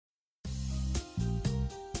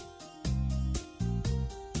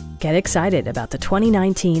Get excited about the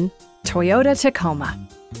 2019 Toyota Tacoma.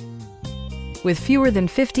 With fewer than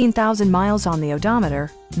 15,000 miles on the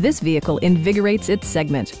odometer, this vehicle invigorates its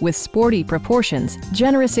segment with sporty proportions,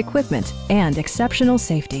 generous equipment, and exceptional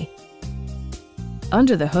safety.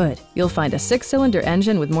 Under the hood, you'll find a 6-cylinder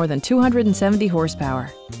engine with more than 270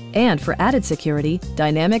 horsepower. And for added security,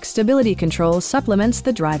 dynamic stability control supplements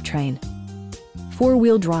the drivetrain.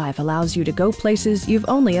 4-wheel drive allows you to go places you've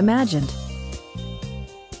only imagined.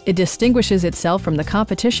 It distinguishes itself from the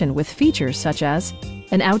competition with features such as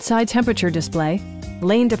an outside temperature display,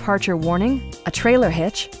 lane departure warning, a trailer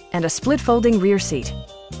hitch, and a split-folding rear seat.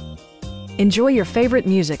 Enjoy your favorite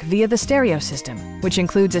music via the stereo system, which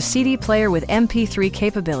includes a CD player with MP3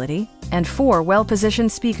 capability and 4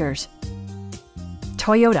 well-positioned speakers.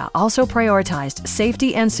 Toyota also prioritized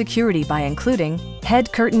safety and security by including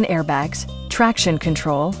head curtain airbags, traction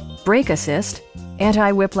control, brake assist,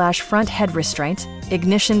 anti-whiplash front head restraints,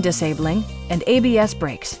 ignition disabling, and ABS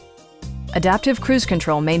brakes. Adaptive Cruise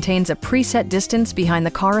Control maintains a preset distance behind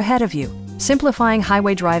the car ahead of you, simplifying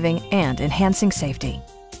highway driving and enhancing safety.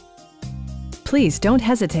 Please don't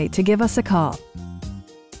hesitate to give us a call.